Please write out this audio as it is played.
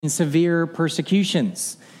in severe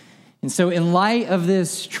persecutions. And so in light of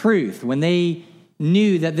this truth, when they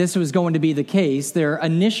knew that this was going to be the case, their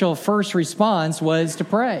initial first response was to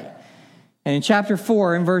pray. And in chapter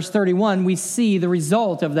 4, in verse 31, we see the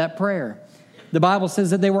result of that prayer. The Bible says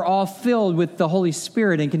that they were all filled with the Holy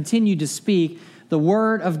Spirit and continued to speak the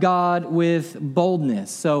word of God with boldness.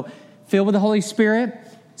 So, filled with the Holy Spirit,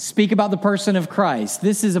 speak about the person of Christ.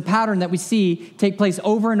 This is a pattern that we see take place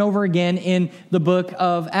over and over again in the book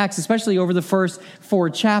of Acts, especially over the first 4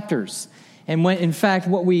 chapters. And when, in fact,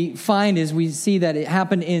 what we find is we see that it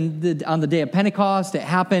happened on the day of Pentecost. It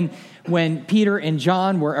happened when Peter and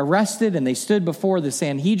John were arrested and they stood before the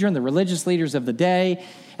Sanhedrin, the religious leaders of the day.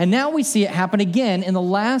 And now we see it happen again in the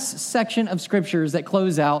last section of scriptures that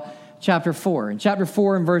close out chapter 4. In chapter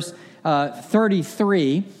 4, in verse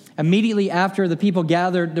 33, immediately after the people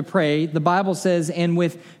gathered to pray, the Bible says, and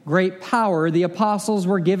with great power, the apostles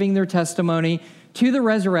were giving their testimony to the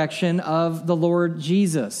resurrection of the Lord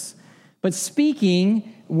Jesus. But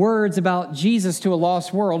speaking words about Jesus to a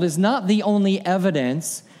lost world is not the only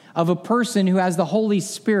evidence of a person who has the Holy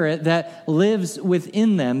Spirit that lives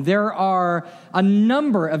within them. There are a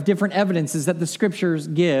number of different evidences that the scriptures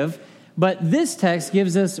give, but this text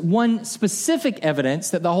gives us one specific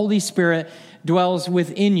evidence that the Holy Spirit dwells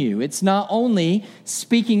within you. It's not only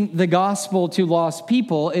speaking the gospel to lost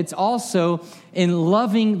people, it's also in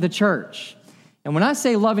loving the church. And when I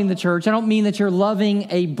say loving the church, I don't mean that you're loving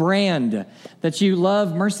a brand, that you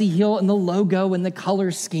love Mercy Hill and the logo and the color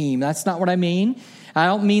scheme. That's not what I mean. I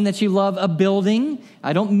don't mean that you love a building.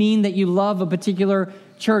 I don't mean that you love a particular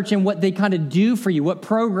church and what they kind of do for you, what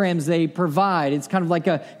programs they provide. It's kind of like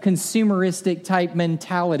a consumeristic type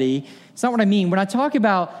mentality. It's not what I mean. When I talk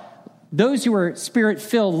about those who are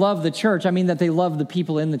spirit-filled love the church, I mean that they love the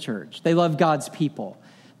people in the church. They love God's people.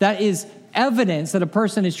 That is evidence that a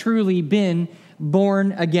person has truly been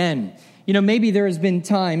born again. You know, maybe there has been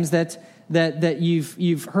times that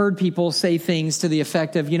you've heard people say things to the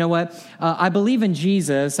effect of, you know what, I believe in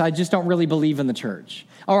Jesus, I just don't really believe in the church.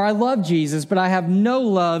 Or I love Jesus, but I have no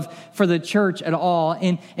love for the church at all.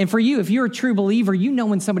 And for you, if you're a true believer, you know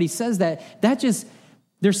when somebody says that just,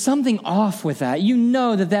 there's something off with that. You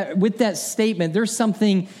know that with that statement, there's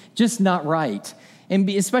something just not right. And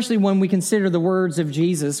especially when we consider the words of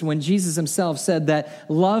Jesus, when Jesus himself said that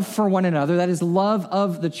love for one another, that is love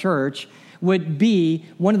of the church, would be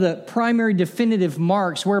one of the primary definitive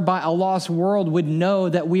marks whereby a lost world would know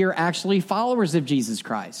that we are actually followers of Jesus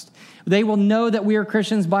Christ. They will know that we are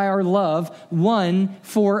Christians by our love one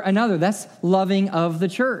for another. That's loving of the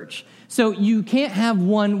church. So you can't have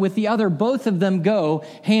one with the other. Both of them go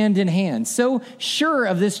hand in hand. So sure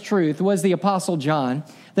of this truth was the Apostle John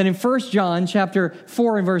that in 1 John chapter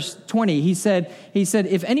 4 and verse 20, he said,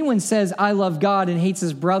 if anyone says, I love God and hates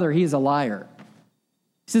his brother, he is a liar.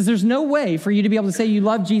 He says, there's no way for you to be able to say you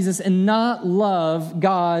love Jesus and not love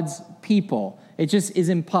God's people. It just is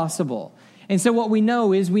impossible. And so what we know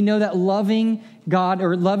that loving God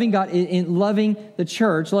in loving the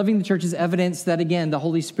church is evidence that, again, the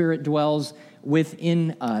Holy Spirit dwells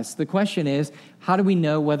within us. The question is, how do we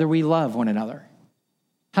know whether we love one another?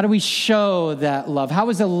 How do we show that love? How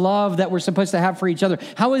is the love that we're supposed to have for each other?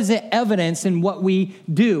 How is it evidenced in what we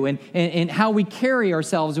do and how we carry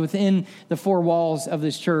ourselves within the 4 walls of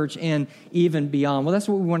this church and even beyond? Well, that's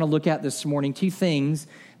what we want to look at this morning. 2 things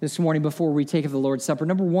this morning before we take of the Lord's Supper.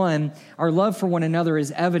 Number 1, our love for one another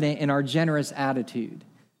is evident in our generous attitude.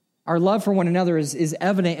 Our love for one another is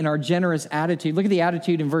evident in our generous attitude. Look at the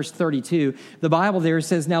attitude in verse 32. The Bible there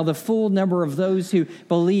says, now the full number of those who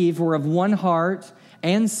believed were of one heart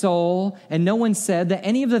and soul, and no one said that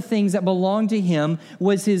any of the things that belonged to him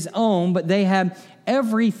was his own, but they had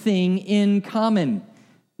everything in common.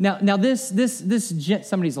 Now this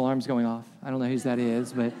somebody's alarm's going off. I don't know whose that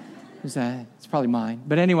is, but who's that? It's probably mine.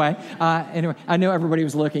 But anyway, I know everybody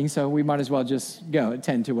was looking, so we might as well just go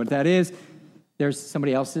attend to what that is. There's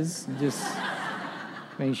somebody else's. Just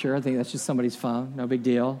making sure. I think that's just somebody's phone. No big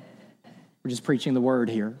deal. We're just preaching the word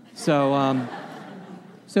here. So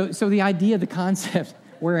the idea, the concept,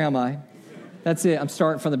 where am I? That's it. I'm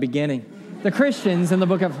starting from the beginning. The Christians in the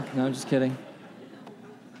book of... No, I'm just kidding.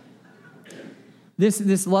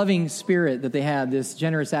 This loving spirit that they had, this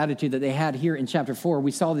generous attitude that they had here in chapter 4,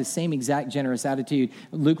 we saw this same exact generous attitude.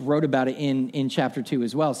 Luke wrote about it in chapter 2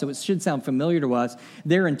 as well, so it should sound familiar to us.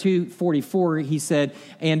 There in 2:44, he said,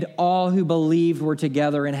 and all who believed were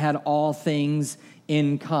together and had all things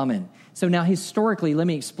in common. So now historically, let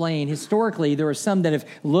me explain. Historically, there are some that have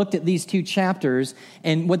looked at these two chapters,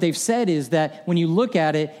 and what they've said is that when you look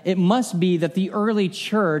at it, it must be that the early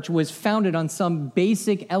church was founded on some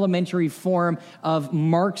basic elementary form of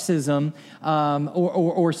Marxism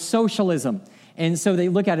or socialism. And so they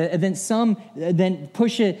look at it, and then some then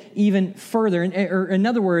push it even further. Or in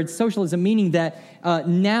other words, socialism, meaning that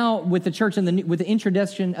now with the church and with the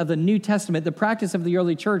introduction of the New Testament, the practice of the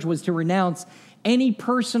early church was to renounce any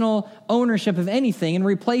personal ownership of anything and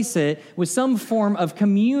replace it with some form of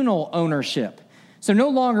communal ownership. So no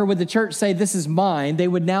longer would the church say, this is mine. They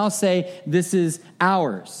would now say, this is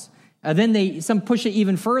ours. Then some push it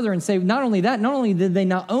even further and say, not only that, not only did they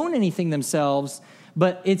not own anything themselves,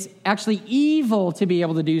 but it's actually evil to be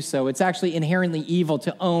able to do so. It's actually inherently evil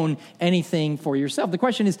to own anything for yourself. The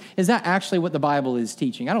question is that actually what the Bible is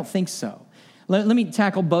teaching? I don't think so. Let me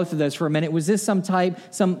tackle both of those for a minute. Was this some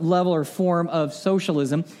level or form of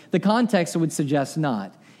socialism? The context would suggest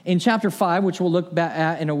not. In chapter 5, which we'll look back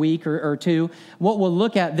at in a week or two, what we'll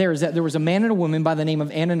look at there is that there was a man and a woman by the name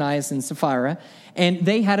of Ananias and Sapphira, and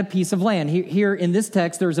they had a piece of land. Here in this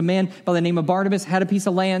text, there was a man by the name of Barnabas, had a piece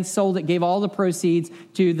of land, sold it, gave all the proceeds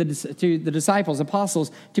to the disciples, apostles,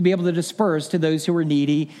 to be able to disperse to those who were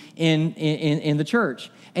needy in the church.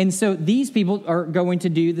 And so these people are going to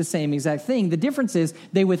do the same exact thing. The difference is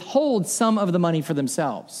they withhold some of the money for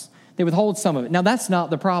themselves. They withhold some of it. Now, that's not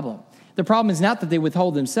the problem. The problem is not that they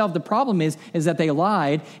withhold themselves. The problem is that they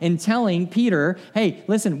lied in telling Peter, hey,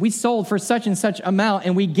 listen, we sold for such and such amount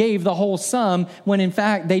and we gave the whole sum, when in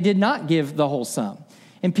fact they did not give the whole sum.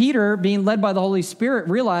 And Peter, being led by the Holy Spirit,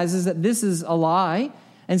 realizes that this is a lie.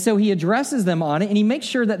 And so he addresses them on it, and he makes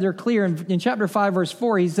sure that they're clear. In chapter 5, verse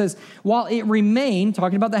 4, he says, while it remained,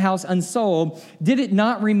 talking about the house, unsold, did it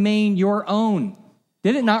not remain your own?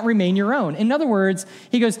 Did it not remain your own? In other words,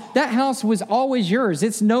 he goes, that house was always yours.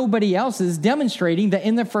 It's nobody else's, demonstrating that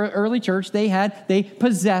in the early church, they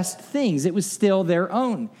possessed things. It was still their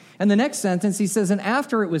own. And the next sentence, he says, and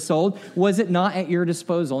after it was sold, was it not at your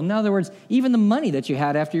disposal? In other words, even the money that you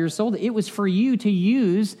had after you sold it, it was for you to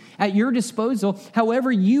use at your disposal,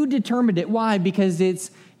 however you determined it. Why? Because it's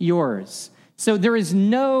yours. So there is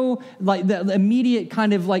no the immediate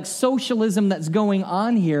kind of socialism that's going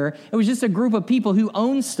on here. It was just a group of people who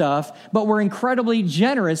own stuff, but were incredibly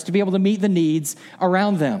generous to be able to meet the needs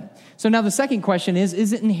around them. So now the second question is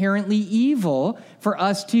it inherently evil for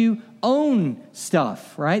us to own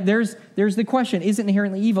stuff, right? There's the question, is it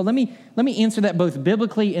inherently evil? Let me answer that both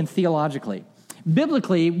biblically and theologically.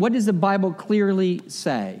 Biblically, what does the Bible clearly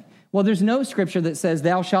say? Well, there's no scripture that says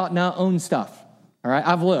thou shalt not own stuff. All right,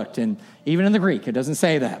 I've looked, and even in the Greek, it doesn't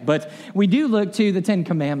say that. But we do look to the Ten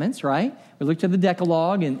Commandments, right? We look to the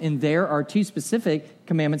Decalogue, and there are two specific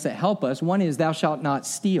commandments that help us. One is thou shalt not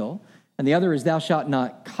steal, and the other is thou shalt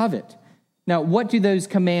not covet. Now, what do those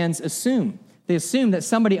commands assume? They assume that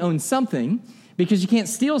somebody owns something, because you can't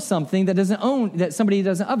steal something that somebody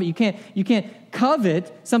doesn't own. You can't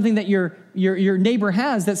covet something that your neighbor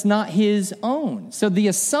has that's not his own. So the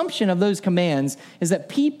assumption of those commands is that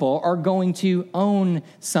people are going to own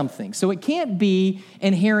something. So it can't be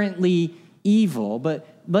inherently evil, but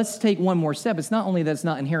let's take one more step. It's not only that it's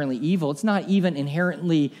not inherently evil, it's not even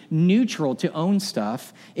inherently neutral to own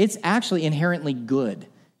stuff. It's actually inherently good.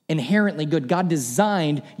 Inherently good. God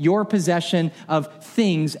designed your possession of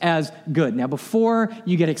things as good. Now, before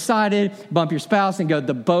you get excited, bump your spouse and go,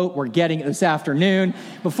 the boat, we're getting it this afternoon.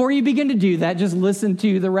 Before you begin to do that, just listen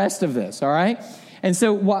to the rest of this, all right? And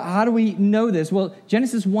so how do we know this? Well,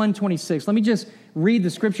 Genesis 1:26, let me just read the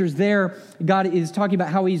scriptures there. God is talking about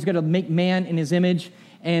how he's going to make man in his image,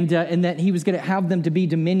 and that he was going to have them to be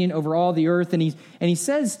dominion over all the earth. And he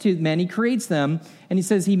says to men, he creates them, and he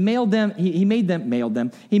says he made them, male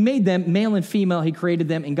and female, he created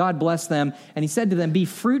them, and God blessed them. And he said to them, be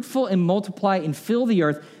fruitful and multiply and fill the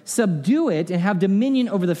earth, subdue it, and have dominion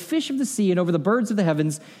over the fish of the sea and over the birds of the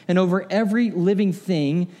heavens and over every living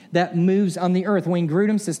thing that moves on the earth. Wayne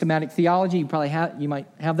Grudem, Systematic Theology, you might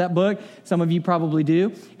have that book. Some of you probably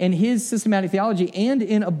do. In his Systematic Theology, and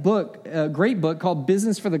in a great book called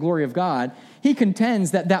Business for the Glory of God, he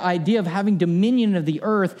contends that the idea of having dominion of the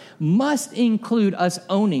earth must include us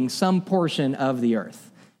owning some portion of the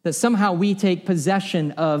earth, that somehow we take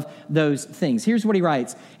possession of those things. Here's what he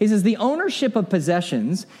writes. He says, the ownership of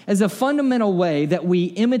possessions is a fundamental way that we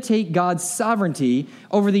imitate God's sovereignty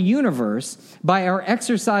over the universe by our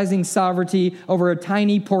exercising sovereignty over a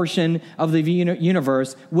tiny portion of the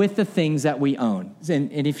universe with the things that we own.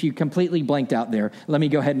 And if you completely blanked out there, let me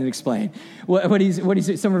go ahead and explain. What he's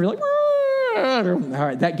some of you are like, All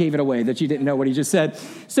right, that gave it away that you didn't know what he just said.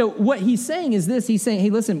 So what he's saying is this. He's saying, hey,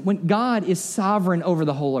 listen, when God is sovereign over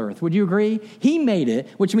the whole earth, would you agree? He made it,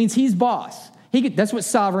 which means he's boss. That's what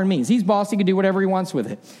sovereign means. He's boss. He can do whatever he wants with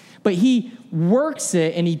it. But he works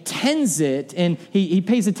it and he tends it and he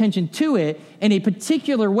pays attention to it in a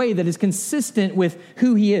particular way that is consistent with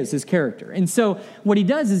who he is, his character. And so what he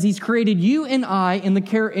does is he's created you and I in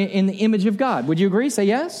the image of God. Would you agree? Say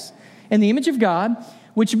yes. In the image of God,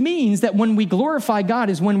 which means that when we glorify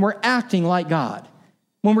God is when we're acting like God.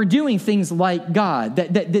 When we're doing things like God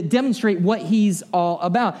that demonstrate what he's all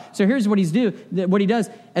about. So here's what what he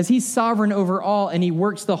does, as he's sovereign over all and he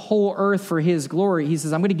works the whole earth for his glory, he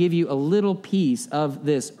says, I'm going to give you a little piece of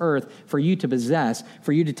this earth for you to possess,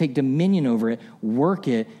 for you to take dominion over it, work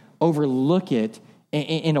it, overlook it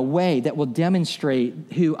in a way that will demonstrate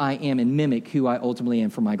who I am and mimic who I ultimately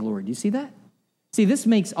am for my glory. Do you see that? See, this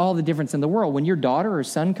makes all the difference in the world. When your daughter or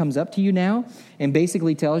son comes up to you now and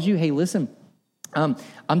basically tells you, hey, listen, I'm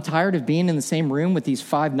tired of being in the same room with these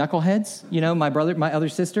 5 knuckleheads, my other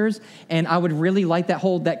sisters, and I would really like that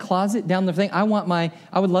closet down the thing. I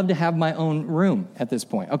would love to have my own room at this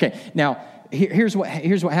point. Okay, now here's what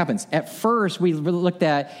happens. At first, we looked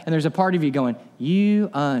at, and there's a part of you going, you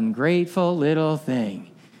ungrateful little thing.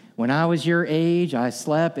 When I was your age, I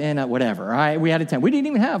slept in a whatever, right? We had a tent. We didn't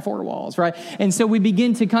even have 4 walls, right? And so we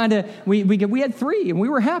begin to we had 3, and we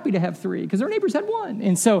were happy to have 3 because our neighbors had 1.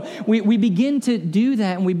 And so we begin to do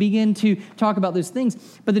that, and we begin to talk about those things.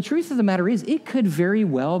 But the truth of the matter is, it could very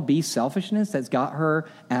well be selfishness that's got her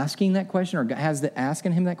asking that question or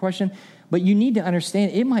asking him that question. But you need to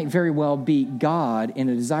understand, it might very well be God in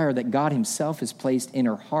a desire that God himself has placed in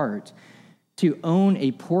her heart to own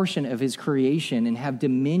a portion of his creation and have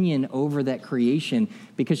dominion over that creation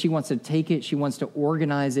because she wants to take it, she wants to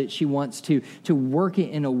organize it, she wants to work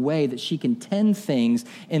it in a way that she can tend things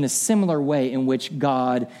in a similar way in which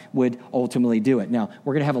God would ultimately do it. Now,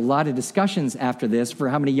 we're going to have a lot of discussions after this for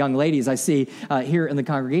how many young ladies I see here in the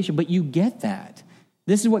congregation, but you get that.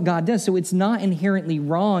 This is what God does. So it's not inherently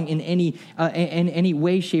wrong in any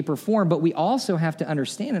way, shape, or form, but we also have to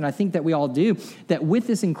understand, and I think that we all do, that with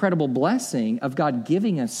this incredible blessing of God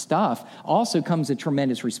giving us stuff also comes a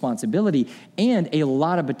tremendous responsibility and a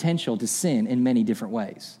lot of potential to sin in many different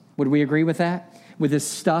ways. Would we agree with that? With this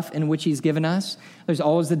stuff in which he's given us? There's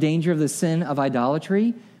always the danger of the sin of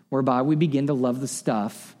idolatry, whereby we begin to love the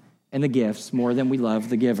stuff and the gifts more than we love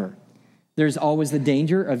the giver. There's always the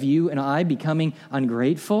danger of you and I becoming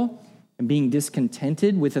ungrateful and being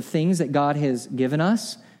discontented with the things that God has given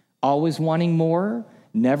us, always wanting more,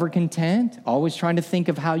 never content, always trying to think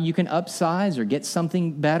of how you can upsize or get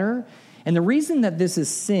something better. And the reason that this is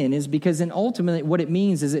sin is because ultimately what it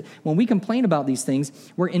means is that when we complain about these things,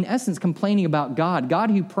 we're in essence complaining about God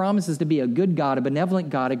who promises to be a good God, a benevolent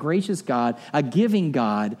God, a gracious God, a giving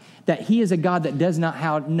God, that he is a God that does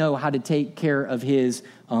not know how to take care of his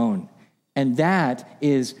own. And that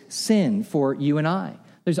is sin for you and I.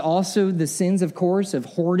 There's also the sins, of course, of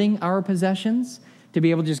hoarding our possessions, to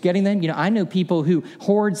be able to just getting them. I know people who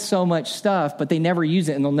hoard so much stuff, but they never use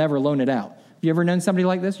it and they'll never loan it out. Have you ever known somebody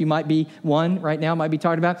like this? You might be one right now, might be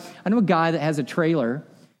talking about. I know a guy that has a trailer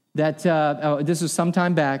that, this was some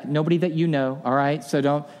time back, nobody that you know, all right? So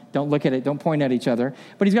don't look at it, don't point at each other.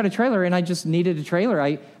 But he's got a trailer, and I just needed a trailer.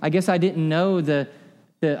 I guess I didn't know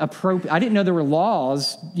I didn't know there were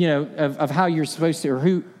laws, of how you're supposed to, or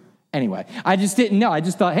who, anyway. I just didn't know. I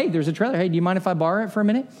just thought, hey, there's a trailer. Hey, do you mind if I borrow it for a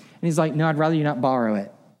minute? And he's like, no, I'd rather you not borrow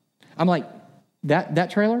it. I'm like,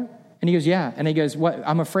 that trailer? And he goes, yeah. And he goes, what?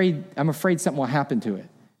 I'm afraid something will happen to it.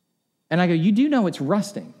 And I go, you do know it's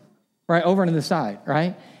rusting, right? Over on the side,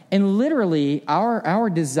 right? And literally, our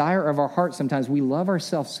desire of our heart, sometimes we love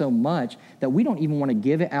ourselves so much that we don't even want to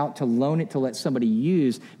give it out, to loan it, to let somebody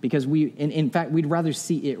use, because in fact, we'd rather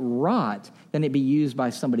see it rot than it be used by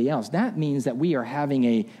somebody else. That means that we are having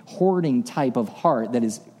a hoarding type of heart that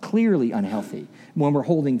is clearly unhealthy when we're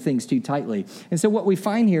holding things too tightly. And so what we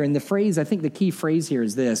find here in the phrase, I think the key phrase here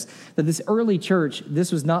is this, that this early church,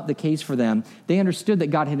 this was not the case for them. They understood that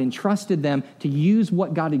God had entrusted them to use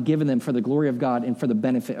what God had given them for the glory of God and for the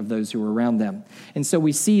benefit of those who were around them. And so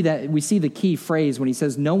we see the key phrase when he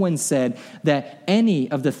says, no one said that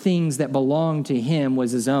any of the things that belonged to him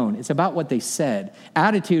was his own. It's about what they said.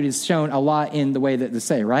 Attitude is shown a lot in the way that they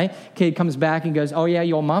say, right? Kid comes back and goes, oh yeah,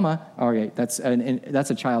 your mama. All right, that's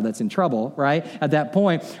a child that's in trouble, right? At that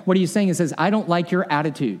point, what are you saying? It says, I don't like your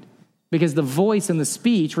attitude. because the voice and the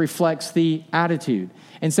speech reflects the attitude.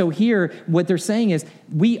 And so here, what they're saying is,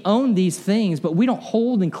 we own these things, but we don't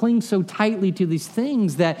hold and cling so tightly to these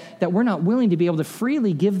things that we're not willing to be able to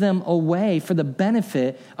freely give them away for the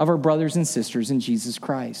benefit of our brothers and sisters in Jesus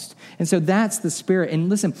Christ. And so that's the Spirit. And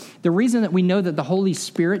listen, the reason that we know that the Holy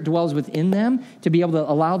Spirit dwells within them to be able to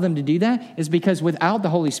allow them to do that is because without the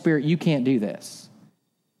Holy Spirit, you can't do this.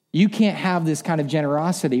 You can't have this kind of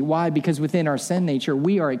generosity. Why? Because within our sin nature,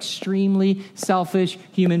 we are extremely selfish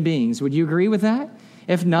human beings. Would you agree with that?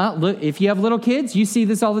 If not, look, if you have little kids, you see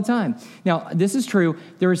this all the time. Now, this is true.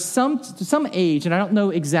 There is some age, and I don't know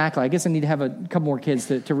exactly. I guess I need to have a couple more kids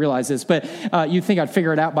to realize this, but you'd think I'd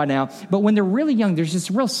figure it out by now. But when they're really young, there's just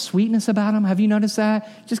real sweetness about them. Have you noticed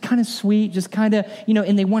that? Just kind of sweet, just kind of,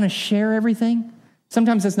 and they want to share everything.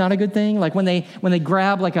 Sometimes that's not a good thing. Like when they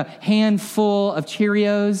grab like a handful of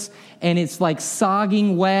Cheerios and it's like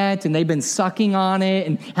sogging wet and they've been sucking on it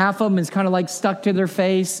and half of them is kind of like stuck to their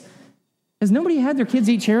face. Has nobody had their kids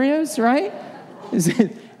eat Cheerios, right?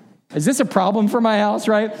 Is this a problem for my house,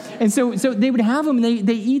 right? And so they would have them, and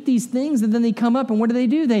they eat these things, and then they come up, and what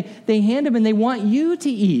do? They hand them, and they want you to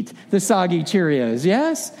eat the soggy Cheerios,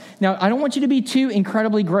 yes? Now, I don't want you to be too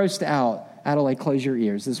incredibly grossed out. Adelaide, close your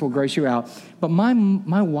ears. This will gross you out. But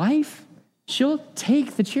my wife, she'll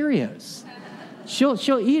take the Cheerios. She'll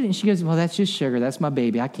eat it, and she goes, well, that's just sugar. That's my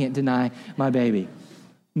baby. I can't deny my baby.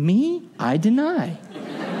 Me, I deny.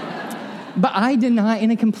 But I deny in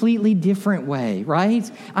a completely different way, right?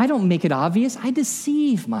 I don't make it obvious. I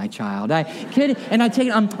deceive my child. I kid, and I take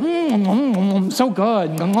it, so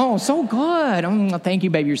good. Oh, so good. Thank you,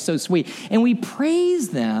 baby. You're so sweet. And we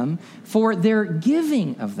praise them for their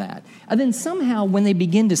giving of that. And then somehow when they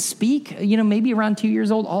begin to speak, maybe around 2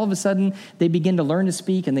 years old, all of a sudden they begin to learn to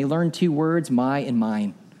speak, and they learn 2 words, my and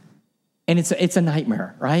mine. And it's a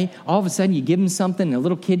nightmare, right? All of a sudden you give him something and a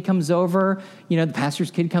little kid comes over, the pastor's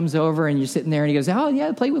kid comes over and you're sitting there and he goes, oh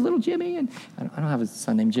yeah, play with little Jimmy. And I don't have a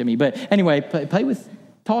son named Jimmy, but anyway, play with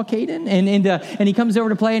tall Caden. And he comes over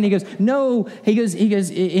to play and he goes, no, he goes,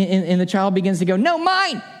 and the child begins to go, no,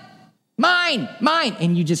 mine.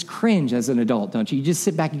 And you just cringe as an adult, don't you? You just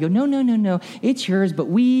sit back and go, no, it's yours, but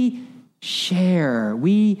we share.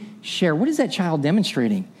 What is that child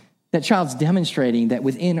demonstrating? That child's demonstrating that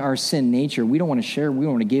within our sin nature, we don't want to share, we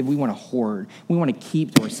don't want to give, we want to hoard, we want to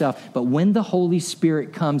keep to ourselves. But when the Holy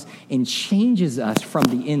Spirit comes and changes us from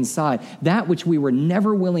the inside, that which we were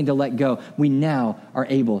never willing to let go, we now are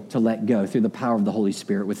able to let go through the power of the Holy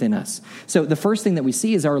Spirit within us. So the first thing that we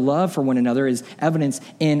see is our love for one another is evidence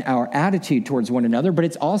in our attitude towards one another, but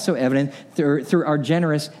it's also evident through our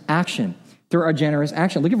generous action. Through our generous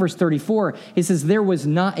action. Look at verse 34. It says, there was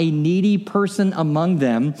not a needy person among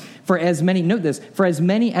them, for as many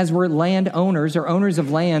as were landowners or owners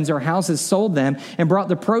of lands or houses sold them and brought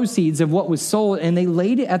the proceeds of what was sold, and they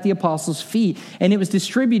laid it at the apostles' feet, and it was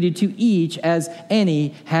distributed to each as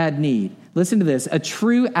any had need. Listen to this. A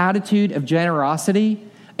true attitude of generosity,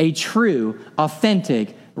 a true,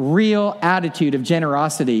 authentic, real attitude of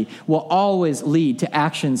generosity will always lead to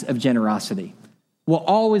actions of generosity. Will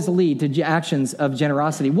always lead to actions of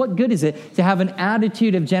generosity. What good is it to have an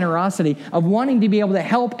attitude of generosity, of wanting to be able to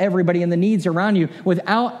help everybody and the needs around you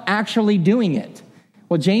without actually doing it?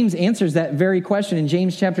 Well, James answers that very question in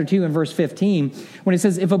James chapter 2 and verse 15, when it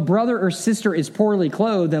says, if a brother or sister is poorly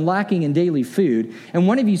clothed and lacking in daily food, and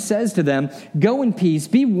one of you says to them, go in peace,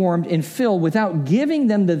 be warmed and filled, without giving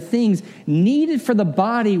them the things needed for the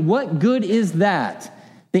body, what good is that?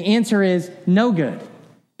 The answer is no good.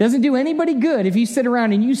 Doesn't do anybody good if you sit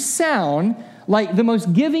around and you sound like the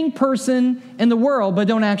most giving person in the world, but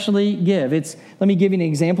don't actually give. Let me give you an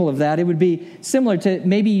example of that. It would be similar to,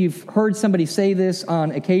 maybe you've heard somebody say this on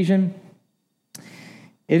occasion.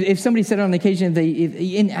 If somebody said on occasion,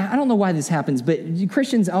 and I don't know why this happens, but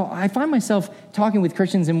Christians, I find myself talking with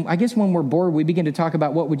Christians, and I guess when we're bored, we begin to talk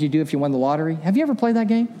about what would you do if you won the lottery. Have you ever played that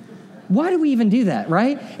game? Why do we even do that,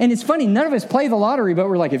 right? And it's funny, none of us play the lottery, but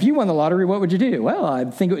we're like, if you won the lottery, what would you do? Well, I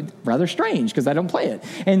think it would rather strange because I don't play it.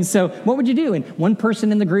 And so what would you do? And one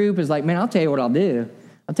person in the group is like, man, I'll tell you what I'll do.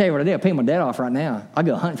 I'll pay my debt off right now. I'll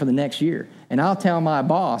go hunt for the next year. And I'll tell my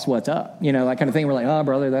boss what's up. That kind of thing. We're like, oh,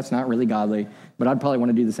 brother, that's not really godly. But I'd probably want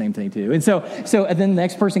to do the same thing too. And so and then the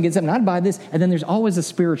next person gets up and I'd buy this. And then there's always a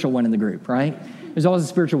spiritual one in the group, right? There's always a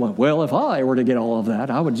spiritual one. Well, if I were to get all of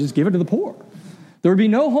that, I would just give it to the poor. There would be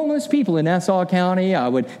no homeless people in Nassau County. I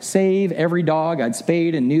would save every dog. I'd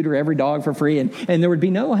spade and neuter every dog for free. And there would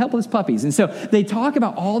be no helpless puppies. And so they talk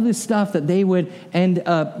about all this stuff that they would end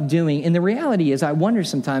up doing. And the reality is, I wonder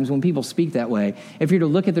sometimes when people speak that way, if you're to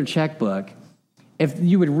look at their checkbook, if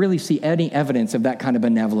you would really see any evidence of that kind of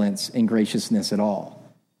benevolence and graciousness at all.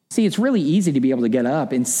 See, it's really easy to be able to get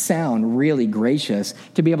up and sound really gracious,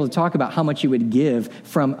 to be able to talk about how much you would give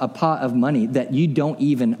from a pot of money that you don't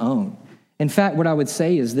even own. In fact, what I would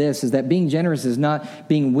say is this, is that being generous is not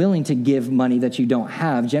being willing to give money that you don't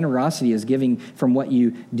have. Generosity is giving from what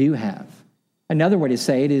you do have. Another way to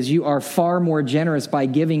say it is you are far more generous by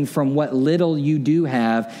giving from what little you do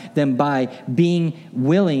have than by being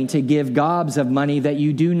willing to give gobs of money that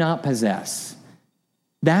you do not possess.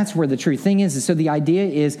 That's where the true thing is. So the idea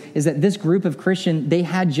is that this group of Christian, they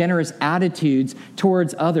had generous attitudes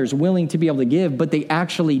towards others, willing to be able to give, but they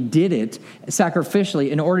actually did it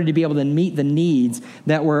sacrificially in order to be able to meet the needs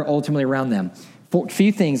that were ultimately around them. A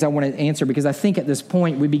few things I want to answer because I think at this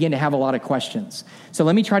point we begin to have a lot of questions. So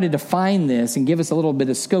let me try to define this and give us a little bit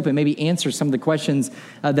of scope and maybe answer some of the questions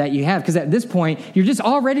that you have. Because at this point, you're just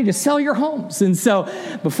all ready to sell your homes. And so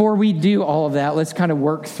before we do all of that, let's kind of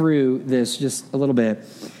work through this just a little bit.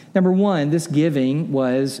 Number one, this giving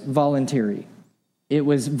was voluntary. It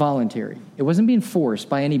was voluntary. It wasn't being forced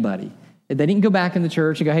by anybody. They didn't go back in the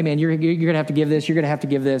church and go, hey, man, you're going to have to give this. You're going to have to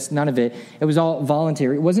give this. None of it. It was all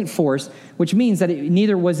voluntary. It wasn't forced, which means that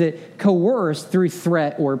neither was it coerced through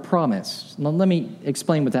threat or promise. Now, let me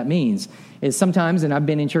explain what that means. Is sometimes, and I've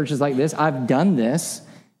been in churches like this, I've done this,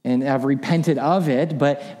 and I've repented of it,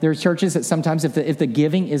 but there are churches that sometimes if the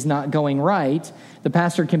giving is not going right, the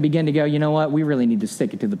pastor can begin to go, you know what, we really need to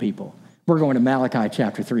stick it to the people. We're going to Malachi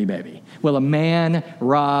chapter 3, baby. Will a man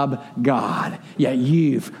rob God? Yeah,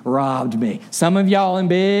 you've robbed me. Some of y'all in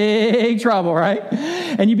big trouble, right?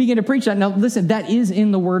 And you begin to preach that. Now, listen, that is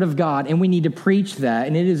in the Word of God, and we need to preach that.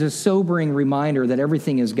 And it is a sobering reminder that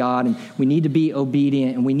everything is God, and we need to be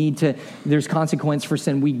obedient, and there's consequence for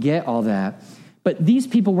sin. We get all that. But these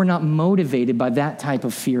people were not motivated by that type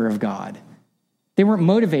of fear of God. They weren't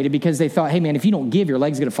motivated because they thought, hey, man, if you don't give, your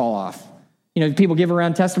leg's going to fall off. You know, people give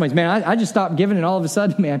around testimonies. Man, I just stopped giving, and all of a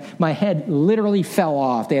sudden, man, my head literally fell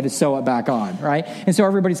off. They had to sew it back on, right? And so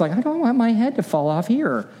everybody's like, I don't want my head to fall off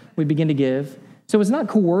here. We begin to give. So it's not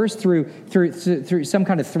coerced through some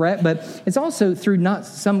kind of threat, but it's also through not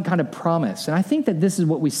some kind of promise. And I think that this is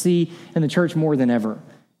what we see in the church more than ever.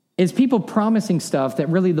 Is people promising stuff that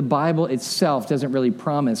really the Bible itself doesn't really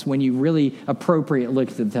promise when you really appropriate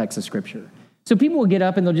look at the text of Scripture. So people will get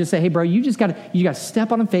up and they'll just say, hey, bro, you got to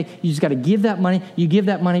step on faith. You just got to give that money. You give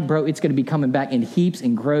that money, bro, it's going to be coming back in heaps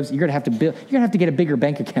and groves. You're going to have to build. You're going to have to get a bigger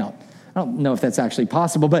bank account. I don't know if that's actually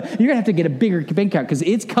possible, but you're going to have to get a bigger bank account because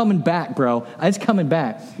it's coming back, bro. It's coming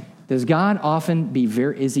back. Does God often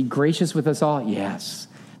is he gracious with us all? Yes.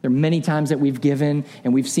 There are many times that we've given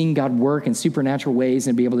and we've seen God work in supernatural ways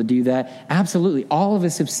and be able to do that. Absolutely. All of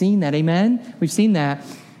us have seen that. Amen? We've seen that.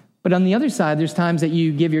 But on the other side, there's times that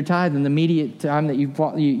you give your tithe, and the immediate time that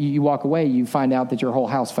you walk away, you find out that your whole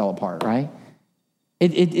house fell apart, right?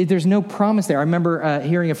 There's no promise there. I remember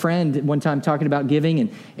hearing a friend one time talking about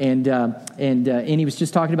giving, and he was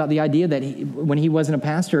just talking about the idea that when he wasn't a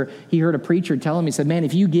pastor, he heard a preacher tell him, he said, man,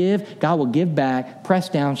 if you give, God will give back,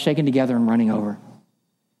 pressed down, shaken together, and running over.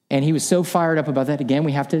 And he was so fired up about that. Again,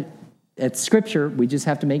 at Scripture, we just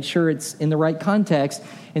have to make sure it's in the right context.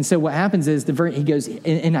 And so what happens is he goes,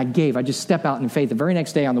 and I just step out in faith. The very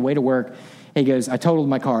next day on the way to work, he goes, I totaled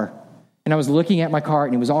my car. And I was looking at my car,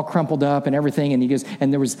 and it was all crumpled up and everything. And he goes,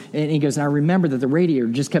 and I remember that the radiator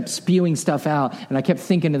just kept spewing stuff out. And I kept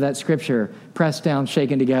thinking of that Scripture, pressed down,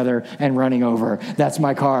 shaken together, and running over. That's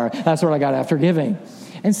my car. That's what I got after giving.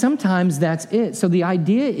 And sometimes that's it. So the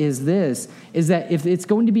idea is that if it's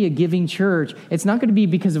going to be a giving church, it's not going to be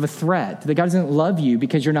because of a threat. That God doesn't love you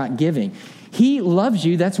because you're not giving. He loves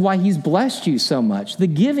you. That's why he's blessed you so much. The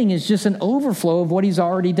giving is just an overflow of what he's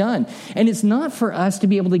already done. And it's not for us to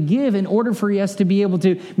be able to give in order for us to be able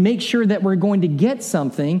to make sure that we're going to get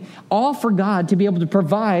something, all for God to be able to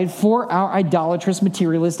provide for our idolatrous,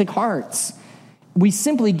 materialistic hearts. We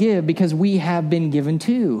simply give because we have been given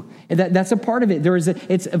to. That's a part of it.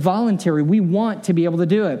 It's voluntary. We want to be able to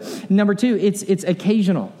do it. Number two, it's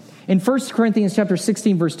occasional. In 1 Corinthians chapter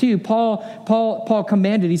 16, verse 2, Paul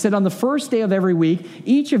commanded, he said, on the first day of every week,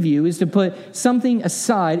 each of you is to put something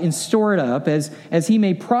aside and store it up as he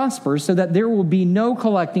may prosper, so that there will be no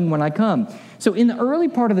collecting when I come. So in the early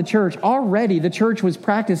part of the church, already the church was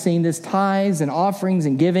practicing this tithes and offerings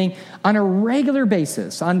and giving on a regular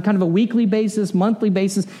basis, on kind of a weekly basis, monthly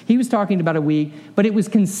basis. He was talking about a week, but it was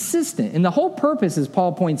consistent. And the whole purpose, as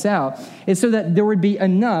Paul points out, is so that there would be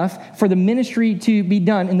enough for the ministry to be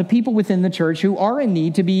done and the people within the church who are in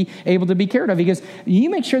need to be able to be cared of. Because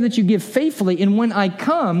you make sure that you give faithfully, and when I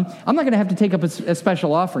come, I'm not going to have to take up a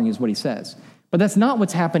special offering, is what he says. But that's not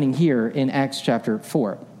what's happening here in Acts chapter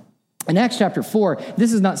 4. In Acts chapter 4,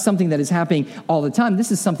 this is not something that is happening all the time.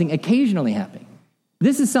 This is something occasionally happening.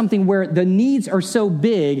 This is something where the needs are so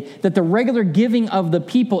big that the regular giving of the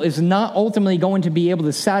people is not ultimately going to be able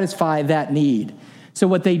to satisfy that need. So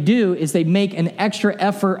what they do is they make an extra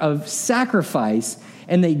effort of sacrifice,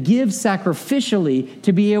 and they give sacrificially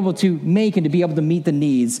to be able to make and to be able to meet the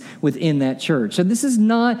needs within that church. So this is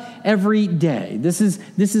not every day. This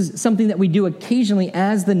is something that we do occasionally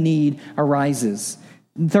as the need arises.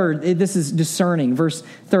 Third, this is discerning, verse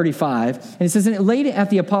 35. And it says, and it laid it at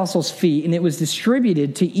the apostles' feet, and it was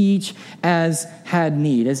distributed to each as had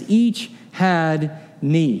need, as each had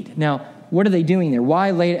need. Now, what are they doing there?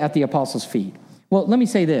 Why lay it at the apostles' feet? Well, let me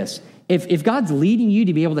say this. If God's leading you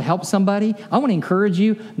to be able to help somebody, I want to encourage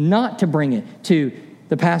you not to bring it to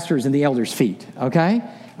the pastors and the elders' feet, okay?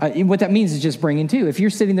 What that means is just bringing to. If you're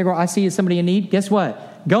sitting there going, I see somebody in need, guess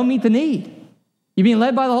what? Go meet the need. You're being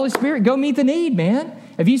led by the Holy Spirit, go meet the need, man.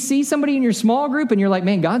 If you see somebody in your small group and you're like,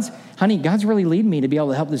 man, God's really leading me to be able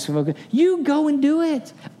to help this folks, you go and do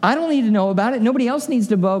it. I don't need to know about it. Nobody else needs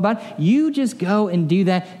to know about it. You just go and do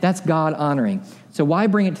that. That's God honoring. So why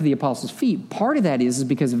bring it to the apostles' feet? Part of that is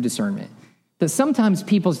because of discernment. That sometimes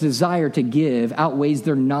people's desire to give outweighs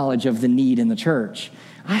their knowledge of the need in the church.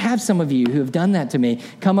 I have some of you who have done that to me.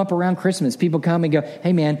 Come up around Christmas. People come and go,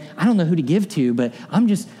 hey man, I don't know who to give to, but I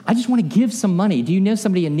just want to give some money. Do you know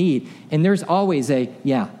somebody in need? And there's always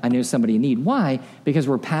yeah, I know somebody in need. Why? Because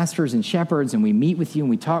we're pastors and shepherds and we meet with you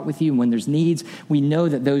and we talk with you. And when there's needs, we know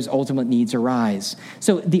that those ultimate needs arise.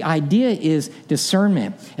 So the idea is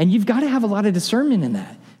discernment. And you've got to have a lot of discernment in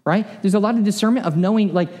that, right? There's a lot of discernment of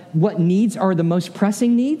knowing like what needs are the most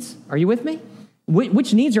pressing needs. Are you with me?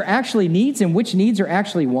 Which needs are actually needs and which needs are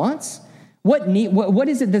actually wants? What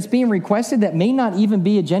is it that's being requested that may not even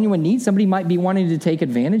be a genuine need? Somebody might be wanting to take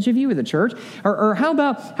advantage of you at the church. Or how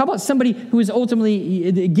about somebody who is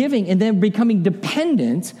ultimately giving and then becoming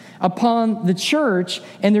dependent upon the church,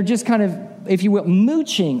 and they're just kind of, if you will,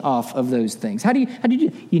 mooching off of those things? How do you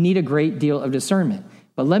do? You need a great deal of discernment.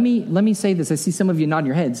 But let me say this. I see some of you nodding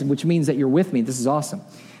your heads, which means that you're with me. This is awesome.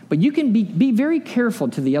 But you can be very careful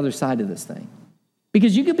to the other side of this thing.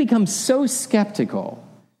 Because you could become so skeptical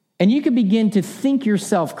and you could begin to think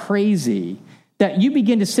yourself crazy that you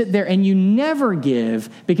begin to sit there and you never give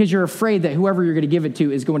because you're afraid that whoever you're going to give it to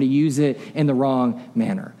is going to use it in the wrong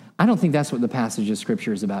manner. I don't think that's what the passage of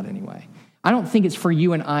Scripture is about anyway. I don't think it's for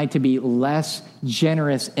you and I to be less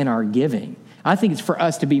generous in our giving. I think it's for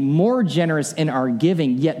us to be more generous in our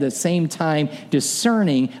giving, yet at the same time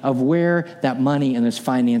discerning of where that money and those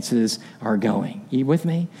finances are going. You with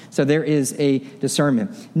me? So there is a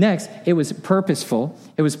discernment. Next, it was purposeful.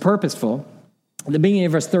 It was purposeful. The beginning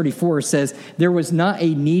of verse 34 says, there was not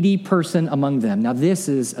a needy person among them. Now this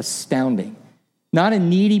is astounding. Not a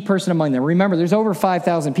needy person among them. Remember, there's over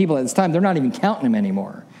 5,000 people at this time. They're not even counting them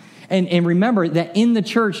anymore. And remember that in the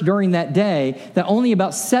church during that day, that only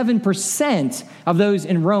about 7% of those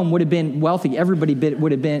in Rome would have been wealthy. Everybody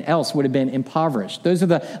would have been impoverished. Those are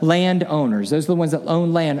the landowners. Those are the ones that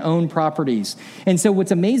own land, own properties. And so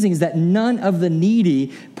what's amazing is that none of the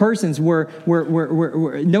needy persons were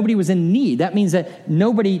nobody was in need. That means that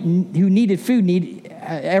nobody who needed food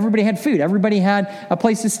everybody had food. Everybody had a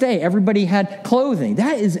place to stay. Everybody had clothing.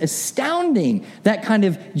 That is astounding, that kind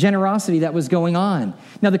of generosity that was going on.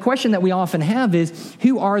 Now, the question that we often have is,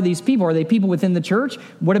 who are these people? Are they people within the church?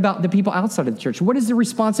 What about the people outside of the church? What is the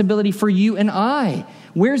responsibility for you and I?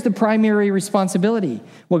 Where's the primary responsibility?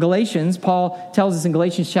 Well, Paul tells us in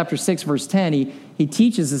Galatians chapter 6, verse 10, he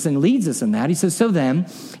teaches us and leads us in that. He says, so then,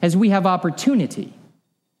 as we have opportunity,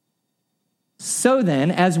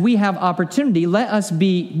 let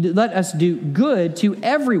us do good to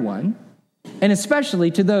everyone, and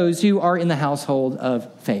especially to those who are in the household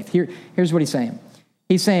of faith. Here's what he's saying.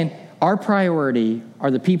 He's saying, our priority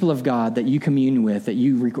are the people of God that you commune with,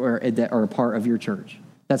 that are a part of your church.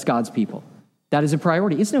 That's God's people. That is a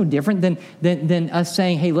priority. It's no different than us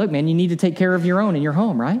saying, hey, look, man, you need to take care of your own in your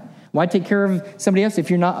home, right? Why take care of somebody else if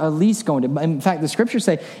you're not at least going to? In fact, the scriptures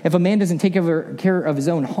say if a man doesn't take care of his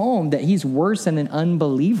own home, that he's worse than an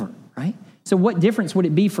unbeliever, right? So what difference would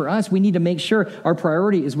it be for us? We need to make sure our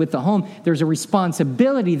priority is with the home. There's a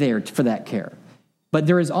responsibility there for that care. But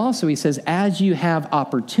there is also, he says, as you have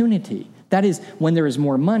opportunity, that is when there is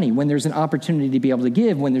more money, when there's an opportunity to be able to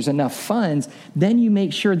give, when there's enough funds, then you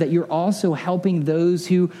make sure that you're also helping those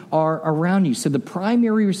who are around you. So the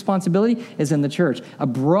primary responsibility is in the church. A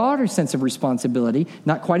broader sense of responsibility,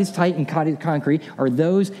 not quite as tight and concrete, are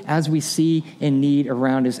those as we see in need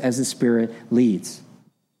around us as the Spirit leads.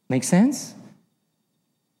 Make sense?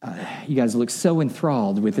 You guys look so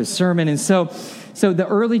enthralled with this sermon. And so the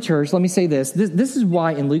early church, let me say this. This is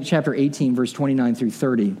why in Luke chapter 18, verse 29 through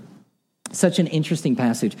 30, Such an interesting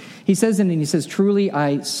passage. He says, truly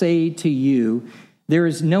I say to you, there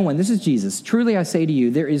is no one, this is Jesus, truly I say to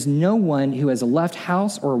you, there is no one who has left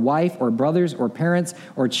house or wife or brothers or parents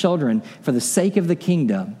or children for the sake of the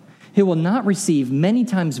kingdom who will not receive many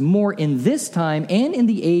times more in this time and in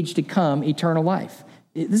the age to come eternal life.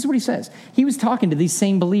 This is what he says. He was talking to these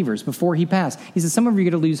same believers before he passed. He says, some of you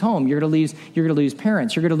are going to lose home. You're going to lose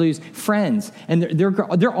parents. You're going to lose friends. And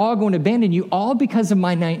they're all going to abandon you all because of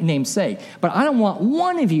my name's sake. But I don't want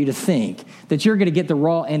one of you to think that you're going to get the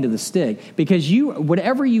raw end of the stick, because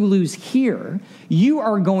whatever you lose here, you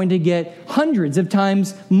are going to get hundreds of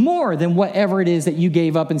times more than whatever it is that you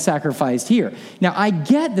gave up and sacrificed here. Now, I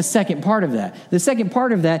get the second part of that. The second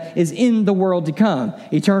part of that is in the world to come,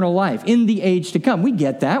 eternal life, in the age to come. We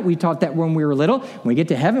get that. We taught that when we were little. When we get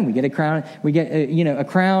to heaven, we get a crown. We get a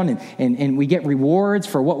crown, and we get rewards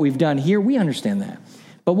for what we've done here. We understand that.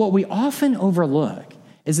 But what we often overlook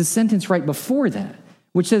is the sentence right before that,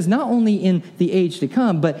 which says not only in the age to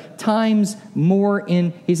come, but times more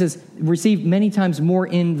in, he says, receive many times more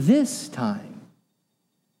in this time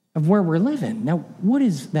of where we're living. Now, what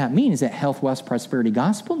does that mean? Is that health, wealth, prosperity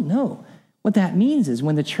gospel? No. What that means is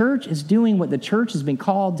when the church is doing what the church has been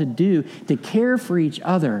called to do, to care for each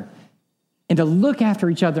other and to look after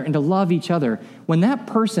each other and to love each other, when that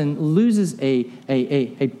person loses a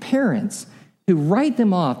parents who write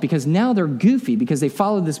them off because now they're goofy because they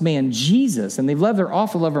follow this man Jesus and they've loved their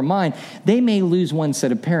awful love of mine, they may lose one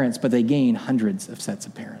set of parents, but they gain hundreds of sets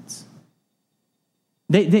of parents.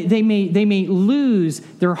 They may lose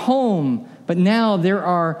their home, but now there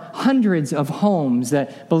are hundreds of homes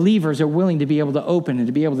that believers are willing to be able to open and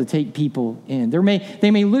to be able to take people in.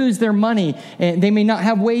 They may lose their money, and they may not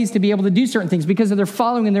have ways to be able to do certain things because of their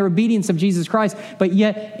following and their obedience of Jesus Christ, but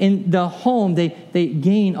yet in the home, they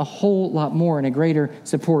gain a whole lot more and a greater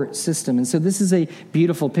support system. And so this is a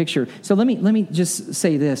beautiful picture. So let me just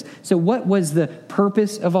say this. So what was the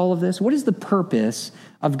purpose of all of this? What is the purpose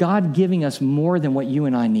of God giving us more than what you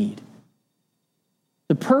and I need?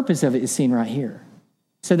 The purpose of it is seen right here,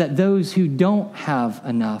 so that those who don't have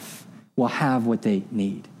enough will have what they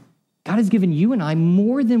need. God has given you and I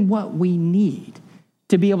more than what we need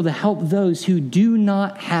to be able to help those who do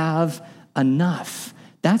not have enough.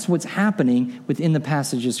 That's what's happening within the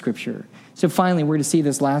passage of Scripture. So finally, we're going to see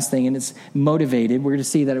this last thing, and it's motivated. We're going to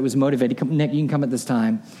see that it was motivated. Nick, you can come at this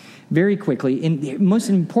time. Very quickly, in the most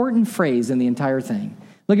important phrase in the entire thing.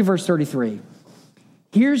 Look at verse 33.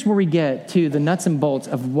 Here's where we get to the nuts and bolts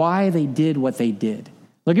of why they did what they did.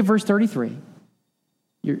 Look at verse 33.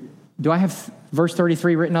 Do I have verse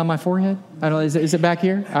 33 written on my forehead? I don't know. Is it back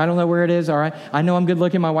here? I don't know where it is. All right. I know I'm good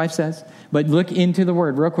looking, my wife says. But look into the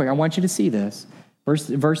word real quick. I want you to see this.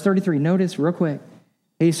 Verse 33. Notice real quick.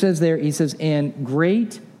 He says there, and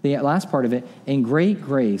great, the last part of it, and great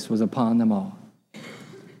grace was upon them all.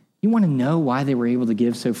 You want to know why they were able to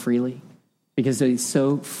give so freely? Because they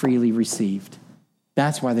so freely received.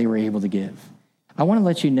 That's why they were able to give. I want to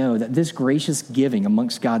let you know that this gracious giving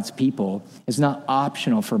amongst God's people is not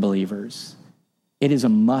optional for believers. It is a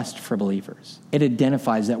must for believers. It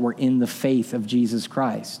identifies that we're in the faith of Jesus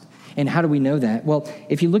Christ. And how do we know that? Well,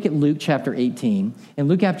 if you look at Luke chapter 18, in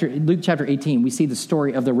Luke chapter 18, we see the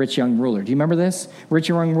story of the rich young ruler. Do you remember this? Rich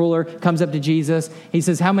young ruler comes up to Jesus. He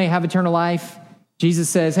says, how may I have eternal life? Jesus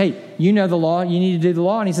says, hey, you know the law. You need to do the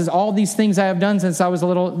law. And he says, all these things I have done since I was a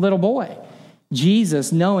little boy.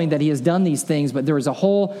 Jesus, knowing that he has done these things, but there is a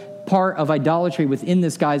whole part of idolatry within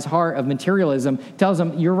this guy's heart of materialism, tells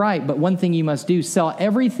him, you're right, but one thing you must do, sell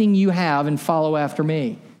everything you have and follow after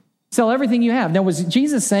me. Sell everything you have. Now, was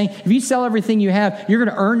Jesus saying, if you sell everything you have, you're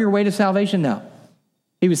going to earn your way to salvation? No.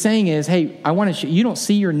 He was saying is, hey, I want to you don't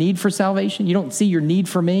see your need for salvation. You don't see your need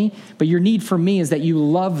for me, but your need for me is that you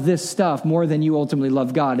love this stuff more than you ultimately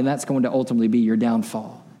love God, and that's going to ultimately be your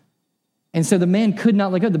downfall. And so the man could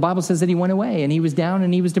not let go. The Bible says that he went away and he was down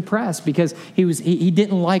and he was depressed because he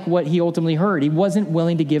didn't like what he ultimately heard. He wasn't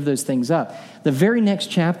willing to give those things up. The very next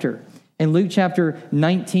chapter, in Luke chapter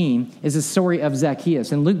 19, is the story of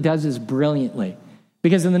Zacchaeus. And Luke does this brilliantly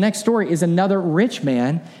because in the next story is another rich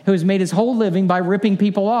man who has made his whole living by ripping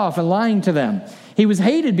people off and lying to them. He was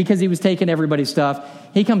hated because he was taking everybody's stuff.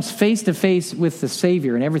 He comes face to face with the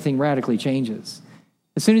Savior and everything radically changes.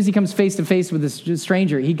 As soon as he comes face to face with this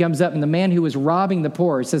stranger, he comes up, and the man who was robbing the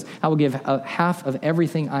poor says, I will give half of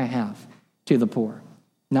everything I have to the poor.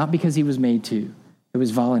 Not because he was made to. It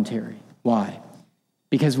was voluntary. Why?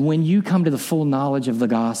 Because when you come to the full knowledge of the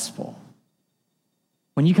gospel,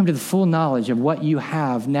 when you come to the full knowledge of what you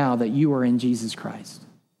have now that you are in Jesus Christ,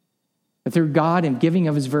 that through God and giving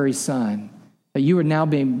of his very son, that you are now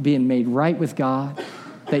being made right with God,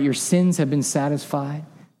 that your sins have been satisfied,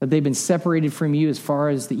 that they've been separated from you as far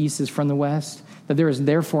as the east is from the west, that there is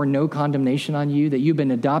therefore no condemnation on you, that you've been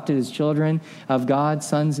adopted as children of God,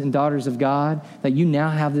 sons and daughters of God, that you now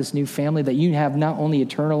have this new family, that you have not only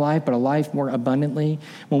eternal life, but a life more abundantly.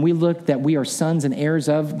 When we look that we are sons and heirs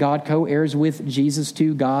of God, co-heirs with Jesus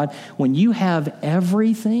to God, when you have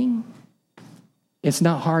everything, it's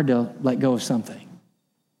not hard to let go of something.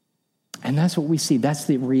 And that's what we see. That's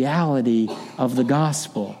the reality of the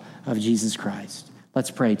gospel of Jesus Christ.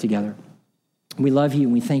 Let's pray together. We love you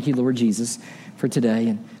and we thank you, Lord Jesus, for today.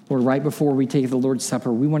 And Lord, right before we take the Lord's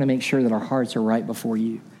Supper, we want to make sure that our hearts are right before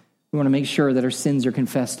you. We want to make sure that our sins are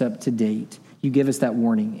confessed up to date. You give us that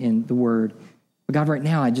warning in the word. But God, right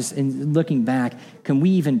now, in looking back, can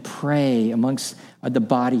we even pray amongst the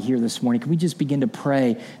body here this morning? Can we just begin to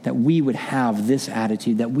pray that we would have this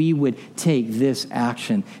attitude, that we would take this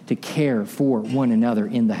action to care for one another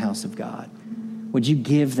in the house of God? Would you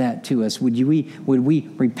give that to us? Would we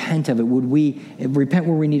repent of it? Would we repent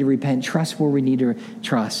where we need to repent, trust where we need to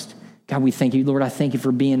trust? God, we thank you. Lord, I thank you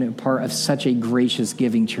for being a part of such a gracious,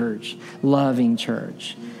 giving church, loving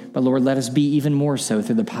church. But Lord, let us be even more so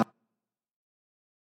through the power